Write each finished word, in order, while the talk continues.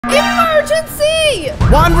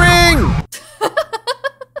One ring!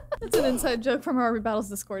 That's an inside joke from our Rebattles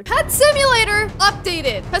Discord. Pet Simulator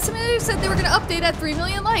updated. Pet Simulator said they were gonna update at 3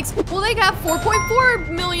 million likes. Well, they got 4.4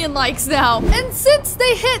 million likes now. And since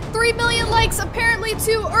they hit 3 million likes apparently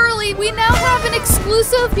too early, we now have an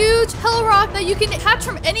exclusive huge hell rock that you can hatch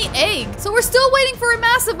from any egg. So we're still waiting for a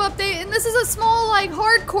massive update, and this is a small, like,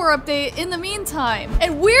 hardcore update in the meantime.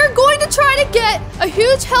 And we're going to try to get a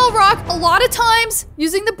huge hell rock a lot of times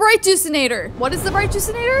using the Brite Juicinator. What is the Brite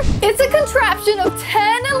Juicinator? It's a contraption of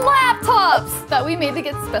 10 laptops that we made to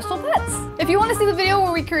get special pets. If you want to see the video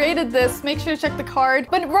where we created this, make sure to check the card.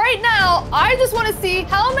 But right now, I just want to see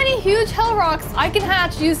how many huge hell rocks I can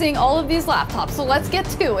hatch using all of these laptops. So let's get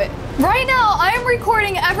to it. Right now, I am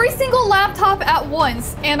recording every single laptop at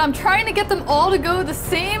once, and I'm trying to get them all to go the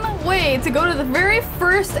same way, to go to the very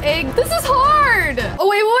first egg. This is hard. Oh,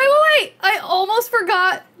 wait. I almost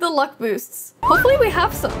forgot the luck boosts. Hopefully we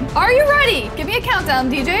have some. Are you ready? Give me a countdown,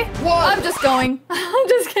 DJ. What? I'm just going. I'm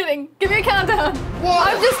just kidding. Give me a countdown. What?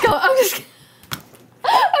 I'm just going.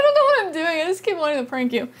 I don't know what I'm doing. I just keep wanting to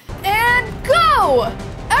prank you. And go!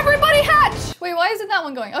 Everybody hatch! Wait, why isn't that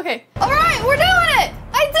one going? Okay. All right, we're doing it!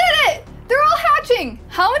 I did it! They're all hatching.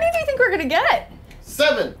 How many do you think we're gonna get?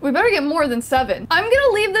 7. We better get more than 7. I'm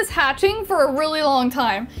gonna leave this hatching for a really long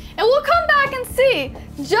time, and we'll come back and see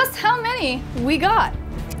just how many we got.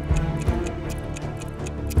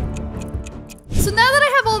 So now that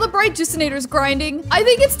I have all the Brite Juicinators grinding, I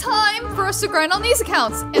think it's time for us to grind on these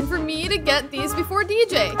accounts and for me to get these before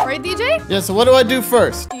DJ. Right, DJ? Yeah, so what do I do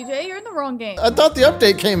first? DJ, you're in the wrong game. I thought the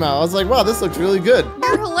update came out. I was like, wow, this looks really good.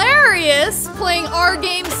 You're hilarious playing our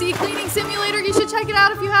game, Sea Cleaning Simulator. You should check it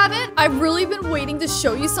out if you haven't. I've really been waiting to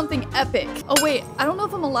show you something epic. Oh wait, I don't know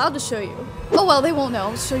if I'm allowed to show you. Oh well, they won't know.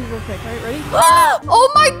 I'll show you real quick. All right, ready?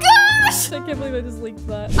 Oh my gosh! I can't believe I just leaked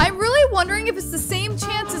that. I'm really wondering if it's the same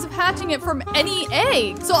chances of hatching it from any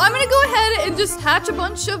egg. So I'm gonna go ahead and just hatch a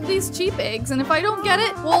bunch of these cheap eggs, and if I don't get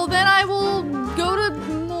it, well then I will go to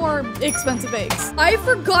more expensive eggs. I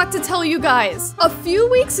forgot to tell you guys, a few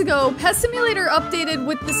weeks ago, Pet Simulator updated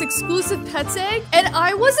with this exclusive pets egg, and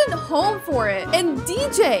I wasn't home for it, and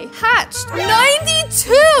DJ hatched 92!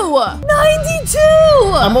 92!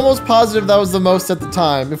 I'm almost positive that was the most at the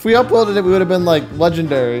time. If we uploaded it, we would have been like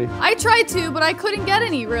legendary. I tried to, but I couldn't get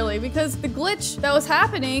any really because the glitch that was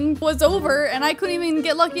happening was over and I couldn't even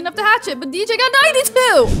get lucky enough to hatch it, but DJ got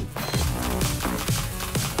 92!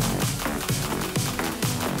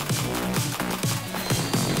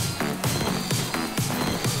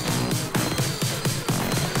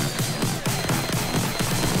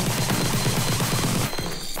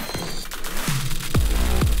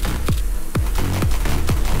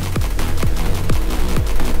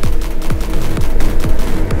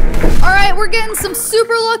 We're getting some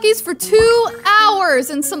super luckies for 2 hours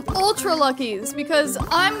and some ultra luckies because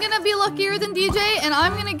I'm gonna be luckier than DJ and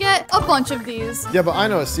I'm gonna get a bunch of these. Yeah, but I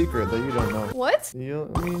know a secret that you don't know. What? I mean,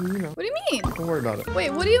 you know. What do you mean? Don't worry about it. Wait,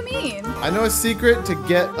 what do you mean? I know a secret to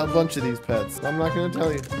get a bunch of these pets. I'm not gonna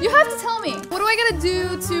tell you. You have to tell me. What do I gotta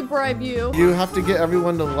do to bribe you? You have to get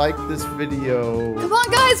everyone to like this video. Come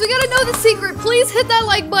on, guys, we gotta know the secret. Please hit that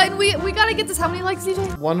like button. We gotta get this. How many likes,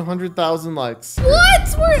 DJ? 100,000 likes.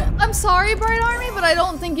 What? I'm sorry, Brite Army, but I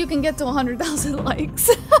don't think you can get to 100,000 likes.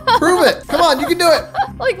 Prove it. Come on, you can do it.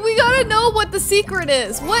 Like, we gotta know what the secret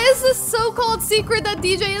is. What is this so-called secret that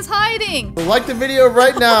DJ is hiding? Like the video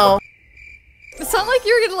right now. It sounded like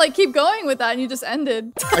you were gonna like keep going with that and you just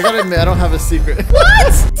ended. I gotta admit, I don't have a secret.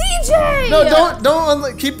 What? DJ! No,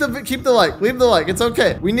 don't keep the like. Leave the like. It's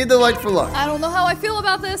okay. We need the like for luck. I don't know how I feel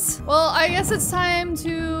about this. Well, I guess it's time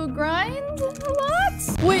to grind a lot?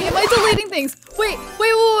 Wait, am I deleting things? Wait.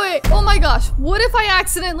 Oh my gosh. What if I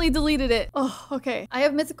accidentally deleted it? Oh, okay. I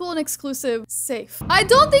have mythical and exclusive safe. I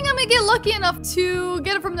don't think I'm gonna get lucky enough to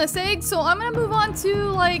get it from this egg, so I'm gonna move on to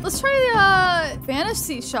like, let's try the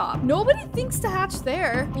fantasy shop. Nobody thinks to hatch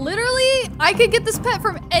there. Literally, I could get this pet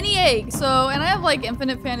from any egg. So, and I have like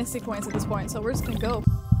infinite fantasy coins at this point, so we're just gonna go.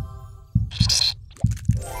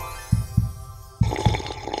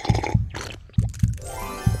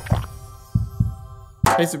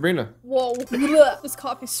 Hey, Sabrina. Whoa. This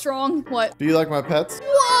coffee's strong. What? Do you like my pets?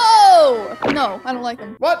 Whoa! No, I don't like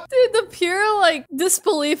them. What? Dude, the pure, like,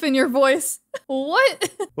 disbelief in your voice.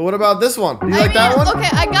 What? But what about this one? Do you like that one? Okay,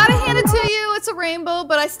 I gotta hand it to you. It's a rainbow,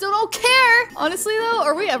 but I still don't care. Honestly, though,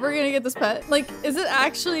 are we ever gonna get this pet? Like, is it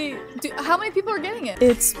actually... how many people are getting it?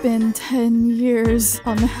 It's been 10 years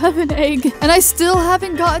on the heaven egg, and I still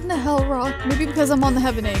haven't gotten the hell rock. Maybe because I'm on the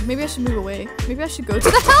heaven egg. Maybe I should move away. Maybe I should go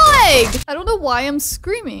to the hell egg. I don't know why I'm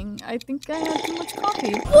screaming. I think I had too much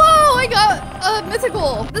coffee. Whoa, I got a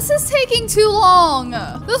mythical. This is taking too long.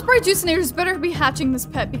 Those Brite Juicinators better be hatching this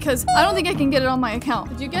pet because I don't think I can get it on my account.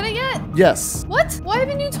 Did you get it yet? Yes. What? Why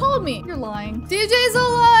haven't you told me? You're lying. DJ's a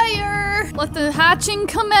liar. Let the hatching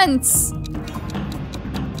commence.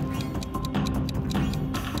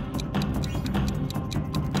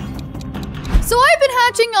 So I've been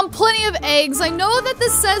hatching on plenty of eggs. I know that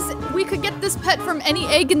this says we could get this pet from any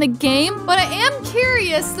egg in the game, but I am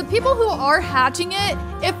curious, the people who are hatching it,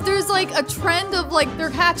 if there's like a trend of like they're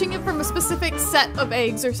hatching it from a specific set of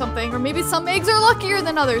eggs or something, or maybe some eggs are luckier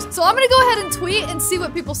than others. So I'm gonna go ahead and tweet and see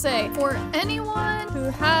what people say. For anyone who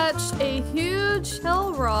hatched a huge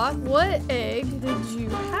hell rock, what egg did you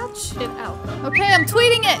hatch it out of? Okay, I'm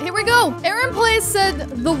tweeting it. Here we go. Aaron Plays said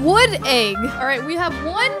the wood egg. All right, we have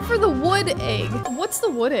one for the wood egg. What's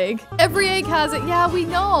the wood egg? Every egg has it. Yeah, we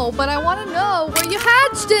know, but I want to know where you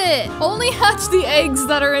hatched it. Only hatch the eggs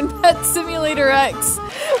that are in Pet Simulator X.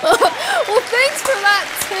 Well, thanks for that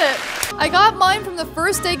tip. I got mine from the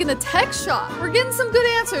first egg in the tech shop. We're getting some good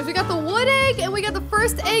answers. We got the wood egg and we got the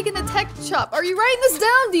first egg in the tech shop. Are you writing this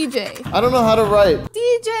down, DJ? I don't know how to write.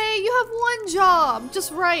 DJ, you have one job.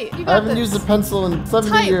 Just write. You got I haven't this. used a pencil in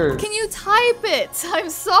 70 Type. years. Can you type it? I'm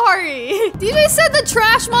sorry. DJ said the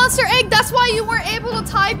trash monster egg. That's why you weren't able to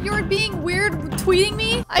type. You were being weird tweeting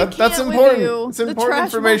me. I can't that's with important. you. It's important the trash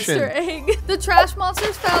information. Monster egg. The trash monster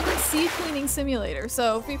is found in Sea Cleaning Simulator.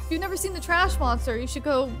 So if you've never seen the trash monster, you should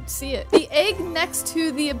go see it. The egg next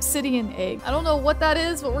to the obsidian egg. I don't know what that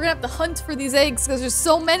is, but we're gonna have to hunt for these eggs because there's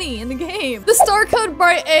so many in the game. The Star Code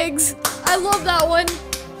Brite eggs. I love that one.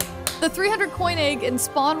 The 300 coin egg in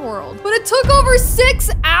Spawn World. But it took over 6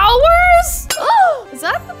 hours? Oh, is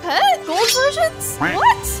that the pet? Gold versions?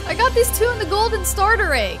 What? I got these 2 in the golden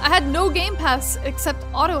starter egg. I had no game pass except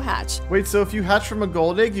auto hatch. Wait, so if you hatch from a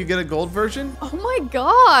gold egg, you get a gold version? Oh my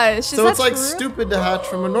gosh. So it's like stupid to hatch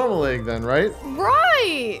from a normal egg then, right?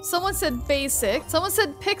 Right. Someone said basic. Someone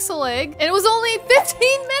said pixel egg. And it was only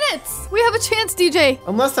 15 minutes. We have a chance, DJ.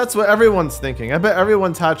 Unless that's what everyone's thinking. I bet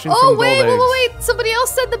everyone's hatching from Oh, gold wait, eggs. wait. Somebody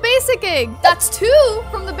else said the basic egg. That's 2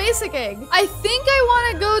 from the basic egg. I think I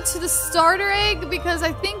want to go to the starter egg because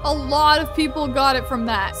I think a lot of people got it from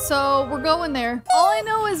that. So we're going there. All I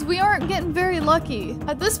know is we aren't getting very lucky.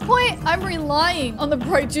 At this point, I'm relying on the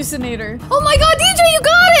Brite Juicinator. Oh my god, DJ, you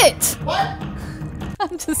got it! What?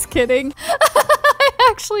 I'm just kidding. I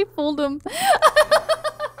actually fooled him.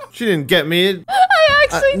 She didn't get me.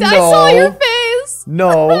 I no. saw your face.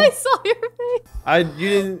 No. I saw your face. I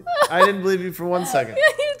didn't believe you for 1 second.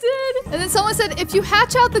 Yeah, you did. And then someone said, if you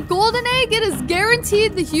hatch out the golden egg, it is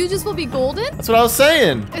guaranteed the huges will be golden. That's what I was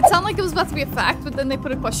saying. It sounded like it was about to be a fact, but then they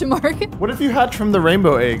put a question mark. What if you hatch from the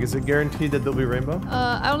rainbow egg? Is it guaranteed that there'll be rainbow?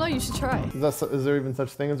 I don't know. You should try. Is there even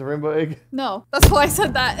such thing as a rainbow egg? No, that's why I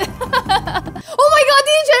said that. Oh my god,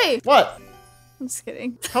 DJ! What? I'm just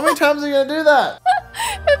kidding. How many times are you gonna do that?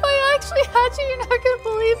 If I actually hatch it, you're not gonna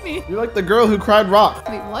believe me. You're like the girl who cried rock.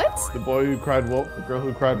 Wait, what? The boy who cried wolf, the girl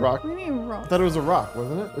who cried rock. What do you mean I wrong? thought it was a rock,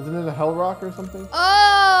 wasn't it? Isn't it a hell rock or something?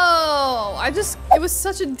 Oh, it was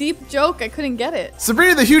such a deep joke, I couldn't get it.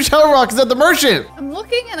 Sabrina, the huge hell rock is at the merchant. I'm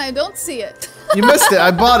looking and I don't see it. You missed it.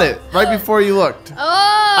 I bought it right before you looked. Oh,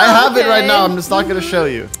 I have it right now. I'm just not gonna show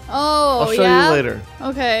you. Oh, I'll show yeah? you later.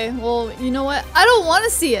 Okay, well, you know what? I don't want to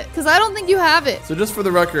see it because I don't think you have it. So just for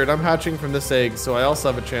the record, I'm hatching from this egg, so I also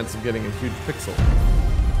have a chance of getting a huge pixel.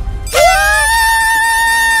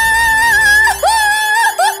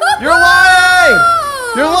 You're lying!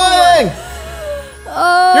 You're lying!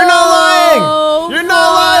 Oh, You're not lying! You're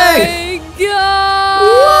not lying! My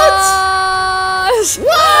gosh!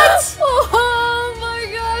 What? Oh my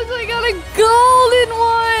gosh, I got a golden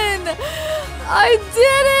one! I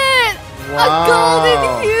did it! Wow. A golden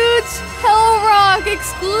huge hell rock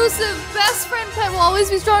exclusive best friend pet will always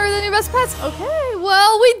be stronger than your best pets. Okay,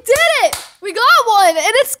 well, we did it! We got one,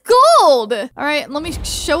 and it's gold! All right, let me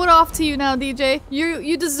show it off to you now, DJ.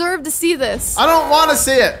 You deserve to see this. I don't want to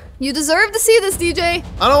see it. You deserve to see this, DJ.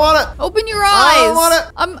 I don't want it. Open your eyes. I don't want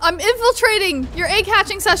it. I'm infiltrating your egg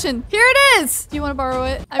hatching session. Here it is. Do you want to borrow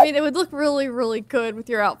it? I mean, it would look really, really good with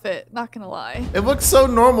your outfit. Not gonna lie. It looks so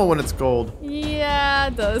normal when it's gold. Yeah,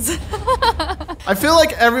 it does. I feel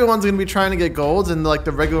like everyone's gonna be trying to get golds, and like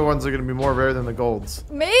the regular ones are gonna be more rare than the golds.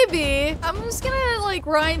 Maybe. I'm just gonna like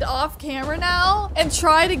grind off camera now and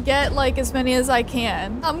try to get like as many as I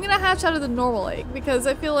can. I'm gonna hatch out of the normal egg because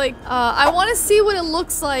I feel like I want to see what it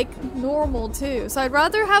looks like normal too. So I'd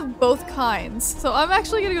rather have both kinds. So I'm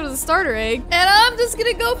actually gonna go to the starter egg and I'm just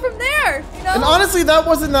gonna go from there, you know? And honestly, that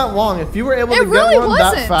wasn't that long. If you were able to really get one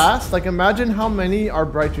that wasn't. fast, like imagine how many our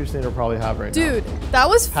Brite Juicinator probably have right now. Dude, that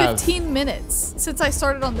was 15 minutes since I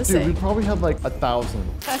started on this Dude, egg. we probably had like 1,000.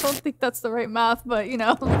 I don't think that's the right math, but you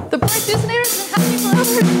know. The Brite Juicinator's been hatching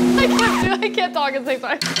forever. I can't talk at the same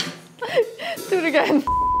time. Do it again.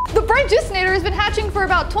 The Brite Juicinator has been hatching for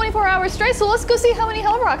about 24 hours straight, so let's go see how many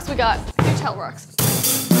Hell Rocks we got. Huge Hell Rocks.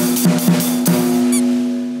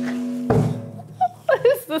 What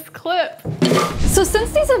is this clip? So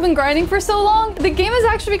since these have been grinding for so long, the game has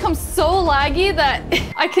actually become so laggy that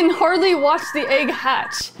I can hardly watch the egg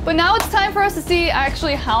hatch. But now it's time for us to see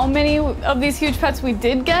actually how many of these huge pets we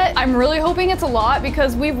did get. I'm really hoping it's a lot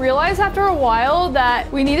because we realized after a while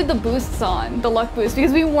that we needed the boosts on, the luck boost,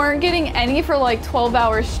 because we weren't getting any for like 12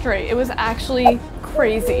 hours straight. It was actually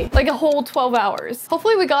crazy, like a whole 12 hours.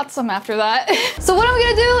 Hopefully we got some after that. So what I'm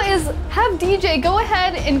gonna do is have DJ go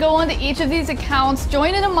ahead and go onto each of these accounts,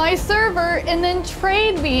 join into my server, and then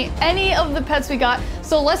trade me any of the pets we got.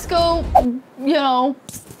 So let's go, you know,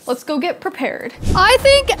 let's go get prepared. I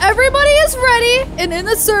think everybody is ready and in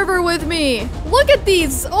the server with me. Look at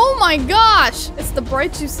these. Oh my gosh. It's the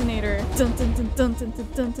Brite Juicinator.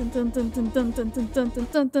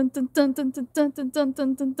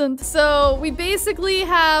 So we basically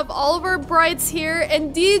have all of our Brites here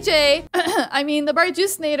and DJ, I mean the Brite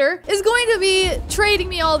Juicinator, is going to be trading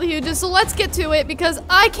me all the huges. So let's get to it because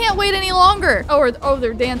I can't wait any longer. Oh,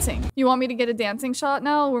 they're dancing. You want me to get a dancing shot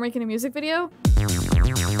now? We're making a music video.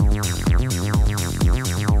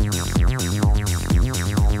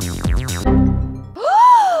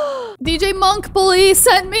 DJ Monk Bully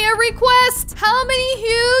sent me a request. How many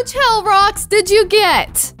huge Hell Rocks did you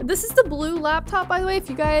get? This is the blue laptop, by the way, if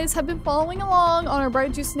you guys have been following along on our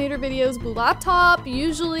Brite Juicinator videos. Blue laptop,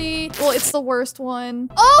 usually, well, it's the worst one.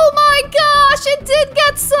 Oh my gosh, it did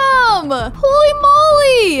get some. Holy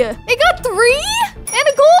moly. It got 3 and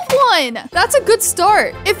a gold one. That's a good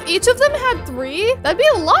start. If each of them had 3, that'd be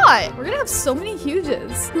a lot. We're gonna have so many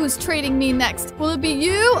huges. Who's trading me next? Will it be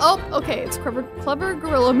you? Oh, okay, it's Clever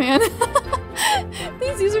Gorilla Man.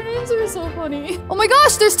 These usernames are so funny. Oh my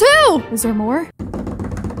gosh, there's 2! Is there more?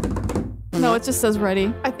 No, it just says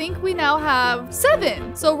ready. I think we now have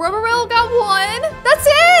 7. So Rubber Rail got 1. That's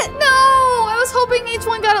it! No! I was hoping each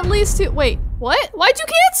one got at least 2. Wait, what? Why'd you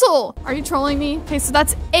cancel? Are you trolling me? Okay, so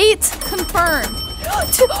that's 8 confirmed.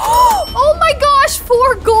 Oh my gosh,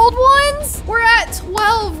 4 gold ones? We're at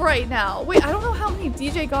 12 right now. Wait, I don't know how many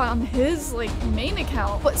DJ got on his like main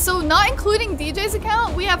account, but so not including DJ's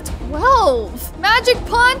account, we have 12. Magic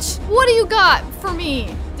Punch, what do you got for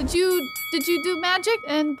me? Did you do magic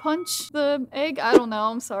and punch the egg? I don't know.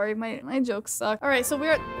 I'm sorry. My jokes suck. All right, so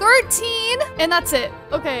we're at 13 and that's it.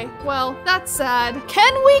 Okay, well, that's sad.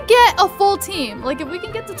 Can we get a full team? Like if we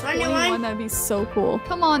can get to 21, that'd be so cool.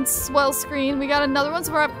 Come on, swell screen. We got another one.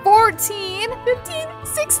 So we're at 14, 15,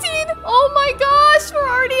 16. Oh my gosh, we're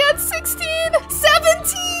already at 16,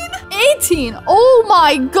 17, 18. Oh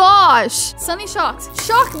my gosh. Sunny Shocks,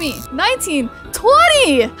 shock me. 19,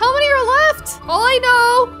 20. How many are left? All I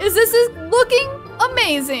know is this is looking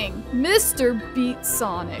amazing. Mr. Beat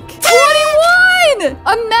Sonic. 21!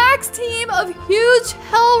 A max team of huge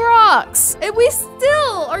Hell Rocks. And we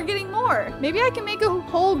still are getting more. Maybe I can make a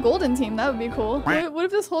whole golden team. That would be cool. What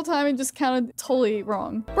if this whole time I just counted totally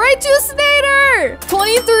wrong? Brite Juicinator!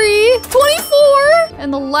 23, 24,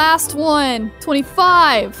 and the last one,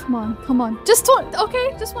 25. Come on, come on. Just 20.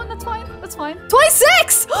 Okay, just one. That's fine. That's fine.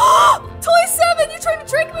 26! 27! You trying to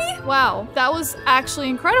trick me? Wow, that was actually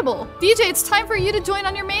incredible. DJ, it's time for you to join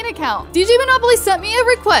on your main account. DJ Monopoly sent me a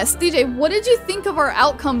request. DJ, what did you think of our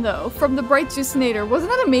outcome though from the Brite Juicinator?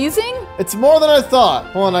 Wasn't that amazing? It's more than I thought.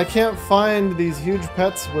 Hold on, I can't find these huge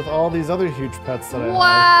pets with all these other huge pets that I have.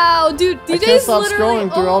 Wow, dude, DJ's I can't stop literally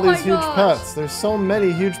scrolling through all these huge pets. There's so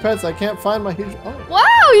many huge pets. I can't find my huge. Oh.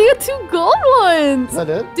 Wow, you got 2 gold ones. Is that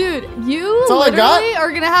it? Dude, you literally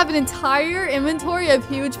are gonna have an entire inventory of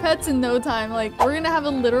huge pets in no time. Like, we're gonna have a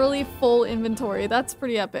literally full inventory. That's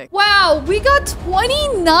pretty epic. Wow, we got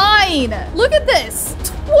 29. Look at this.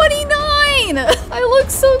 29. I look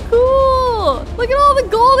so cool. Look at all the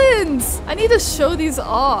goldens. I need to show these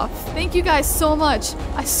off. Thank you guys so much.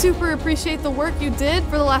 I super appreciate the work you did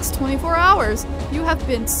for the last 24 hours. You have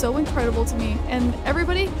been so incredible to me. And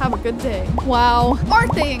everybody, have a good day. Wow.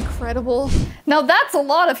 Aren't they incredible? Now that's a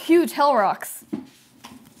lot of huge Hell Rocks.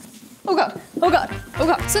 Oh god. Oh god. Oh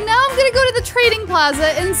god. So now I'm gonna go to the trading plaza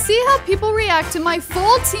and see how people react to my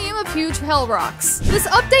full team of huge hell rocks. This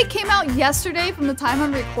update came out yesterday from the time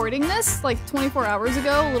I'm recording this, like 24 hours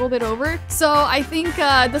ago, a little bit over. So I think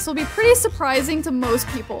this will be pretty surprising to most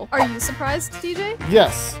people. Are you surprised, DJ?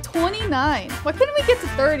 Yes. 29. Why couldn't we get to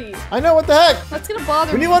 30? I know, what the heck? That's gonna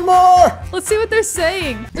bother We me. need one more. Let's see what they're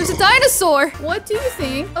saying. There's a dinosaur. What do you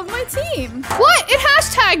think of my team? What? It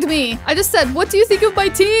hashtagged me. I just said, what do you think of my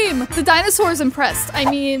team? The dinosaur's impressed. I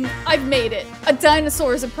mean, I've made it. A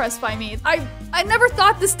dinosaur is impressed by me. I never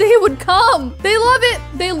thought this day would come. They love it.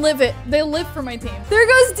 They live it. They live for my team. There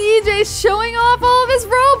goes DJ showing off all of his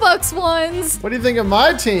Robux ones. What do you think of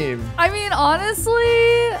my team? I mean,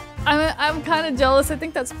 honestly, I'm kind of jealous. I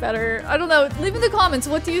think that's better. I don't know. Leave in the comments,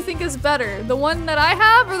 what do you think is better? The one that I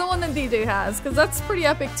have or the one that DJ has? Because that's pretty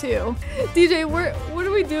epic too. DJ, what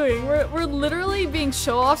are we doing? We're literally being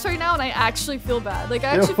show-offs right now and I actually feel bad. Like,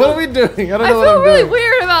 I actually what are we doing? I don't know what feel I'm really doing.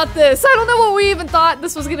 weird about this. I don't know what we even thought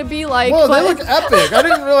this was gonna be like. Whoa, but they look epic. I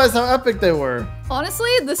didn't realize how epic they were. honestly,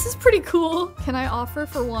 this is pretty cool. Can I offer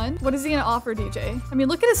for one? What is he gonna offer, DJ? I mean,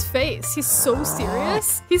 look at his face. He's so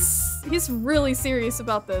serious. He's really serious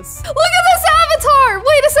about this. Look at this avatar!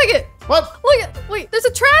 Wait a second. What? Wait, there's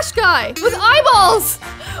a trash guy with eyeballs.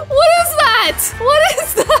 What is that? What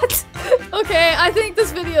is that? Okay, I think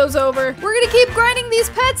this video's over. We're gonna keep grinding these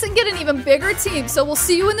pets and get an even bigger team. So we'll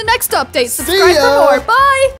see you in the next update. Subscribe for more. Bye.